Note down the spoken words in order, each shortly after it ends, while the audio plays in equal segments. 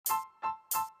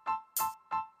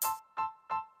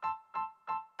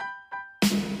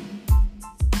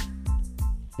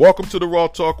Welcome to the Raw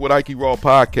Talk with Ike Raw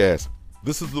podcast.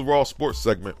 This is the Raw Sports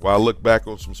segment where I look back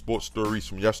on some sports stories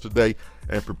from yesterday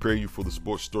and prepare you for the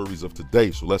sports stories of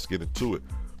today. So let's get into it.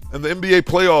 In the NBA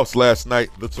playoffs last night,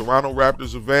 the Toronto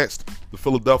Raptors advanced, the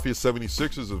Philadelphia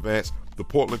 76ers advanced, the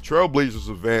Portland Trail Blazers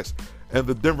advanced, and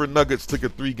the Denver Nuggets took a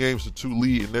 3-2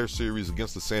 lead in their series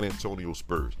against the San Antonio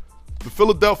Spurs. The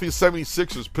Philadelphia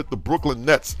 76ers put the Brooklyn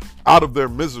Nets out of their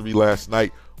misery last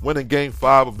night, winning Game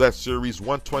 5 of that series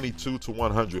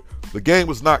 122-100. The game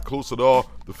was not close at all.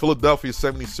 The Philadelphia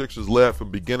 76ers led from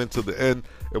beginning to the end.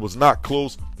 It was not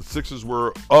close. The Sixers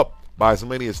were up by as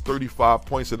many as 35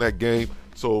 points in that game.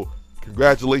 So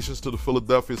congratulations to the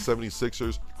Philadelphia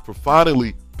 76ers for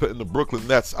finally putting the Brooklyn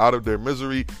Nets out of their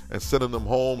misery and sending them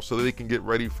home so that they can get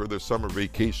ready for their summer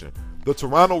vacation. The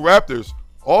Toronto Raptors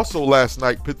also last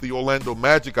night put the Orlando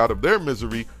Magic out of their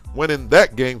misery, winning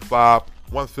that Game 5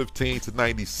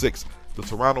 115-96. The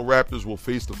Toronto Raptors will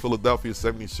face the Philadelphia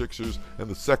 76ers in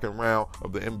the second round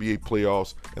of the NBA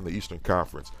playoffs in the Eastern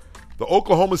Conference. The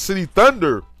Oklahoma City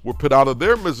Thunder were put out of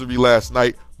their misery last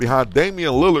night behind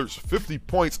Damian Lillard's 50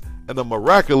 points and a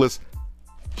miraculous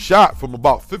shot from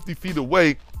about 50 feet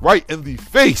away right in the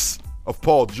face of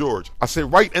Paul George. I say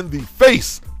right in the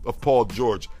face of Paul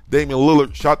George. Damian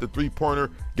Lillard shot the three-pointer.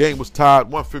 Game was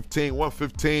tied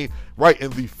 115 right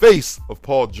in the face of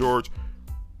Paul George.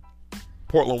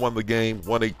 Portland won the game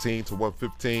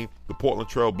 118-115. The Portland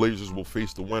Trail Blazers will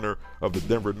face the winner of the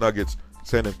Denver Nuggets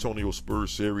San Antonio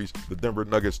Spurs series. The Denver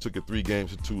Nuggets took a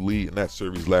 3-2 lead in that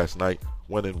series last night,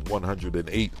 winning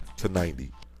 108-90.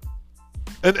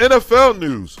 In NFL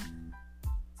news,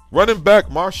 running back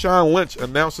Marshawn Lynch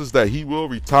announces that he will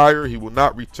retire. He will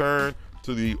not return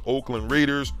to the Oakland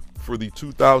Raiders for the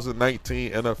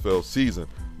 2019 NFL season.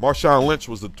 Marshawn Lynch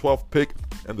was the 12th pick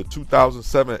in the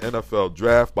 2007 NFL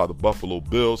Draft by the Buffalo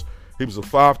Bills. He was a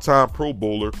 5-time Pro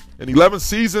Bowler. In 11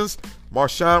 seasons,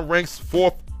 Marshawn ranks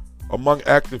 4th among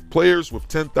active players with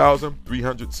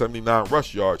 10,379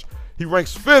 rush yards. He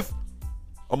ranks 5th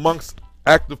amongst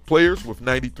active players with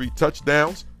 93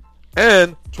 touchdowns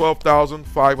and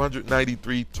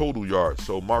 12,593 total yards.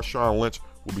 So Marshawn Lynch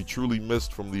will be truly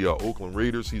missed from the Oakland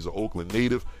Raiders. He's an Oakland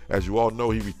native. As you all know,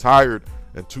 he retired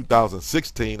in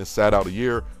 2016 and sat out a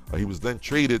year. He was then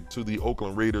traded to the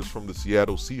Oakland Raiders from the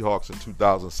Seattle Seahawks in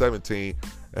 2017,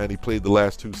 and he played the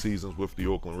last 2 seasons with the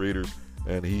Oakland Raiders.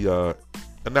 And he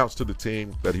announced to the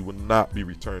team that he would not be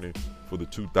returning for the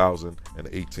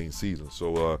 2018 season.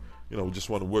 So, we just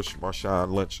want to wish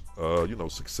Marshawn Lynch,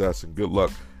 success and good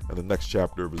luck in the next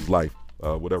chapter of his life.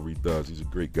 Whatever he does, he's a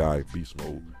great guy, beast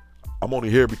mode. I'm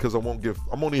only here so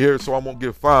I won't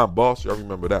get fined, boss. Y'all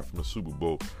remember that from the Super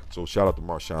Bowl. So shout out to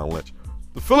Marshawn Lynch.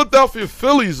 The Philadelphia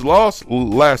Phillies lost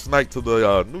last night to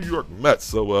the New York Mets.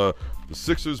 So the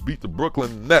Sixers beat the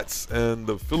Brooklyn Nets, and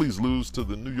the Phillies lose to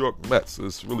the New York Mets.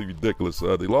 It's really ridiculous.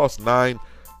 They lost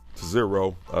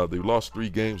 9-0. They lost 3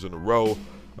 games in a row.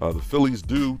 The Phillies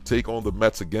do take on the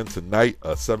Mets again tonight,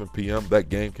 7 p.m. That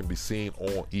game can be seen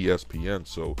on ESPN.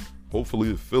 So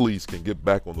hopefully the Phillies can get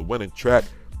back on the winning track.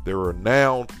 There are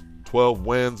now 12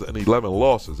 wins and 11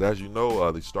 losses. As you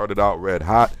know, they started out red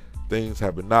hot. Things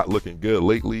have been not looking good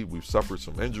lately. We've suffered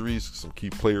some injuries. Some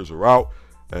key players are out.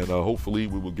 And hopefully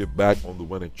we will get back on the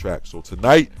winning track. So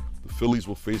tonight, the Phillies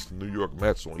will face the New York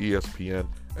Mets on ESPN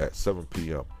at 7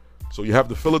 p.m. So you have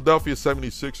the Philadelphia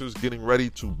 76ers getting ready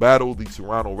to battle the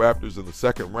Toronto Raptors in the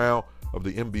second round of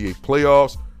the NBA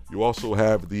playoffs. You also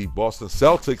have the Boston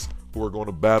Celtics, who are going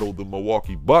to battle the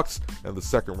Milwaukee Bucks in the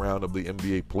second round of the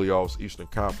NBA playoffs Eastern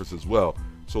Conference as well.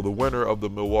 So the winner of the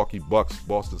Milwaukee Bucks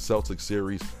Boston Celtics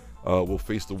series will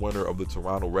face the winner of the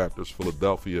Toronto Raptors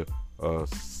Philadelphia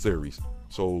series.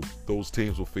 So those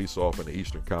teams will face off in the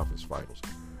Eastern Conference Finals.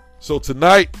 So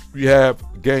tonight we have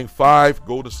Game 5,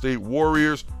 Golden State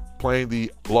Warriors playing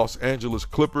the Los Angeles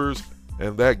Clippers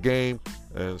in that game.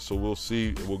 And so we'll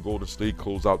see, will Golden State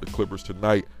close out the Clippers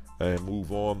tonight and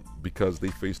move on because they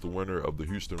face the winner of the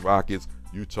Houston Rockets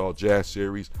Utah Jazz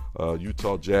series.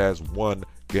 Utah Jazz won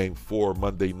Game 4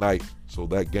 Monday night, so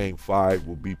that Game 5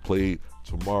 will be played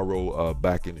tomorrow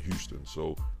back in Houston.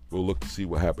 So we'll look to see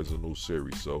what happens in those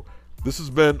series. So this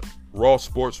has been Raw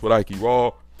Sports with Ike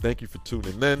Raw. Thank you for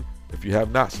tuning in. If you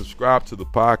have not subscribed to the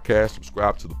podcast,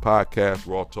 subscribe to the podcast,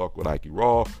 Raw Talk with Ike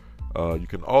Raw. You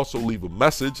can also leave a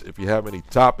message if you have any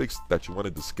topics that you want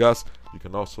to discuss. You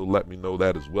can also let me know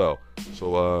that as well.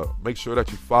 So make sure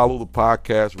that you follow the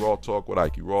podcast, Raw Talk with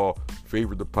Ike Raw.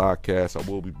 Favorite the podcast. I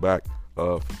will be back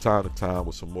from time to time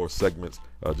with some more segments,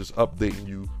 just updating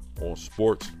you on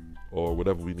sports or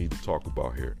whatever we need to talk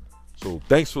about here. So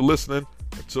thanks for listening.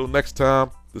 Until next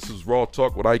time, this is Raw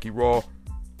Talk with Ike Raw,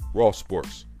 Raw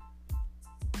Sports.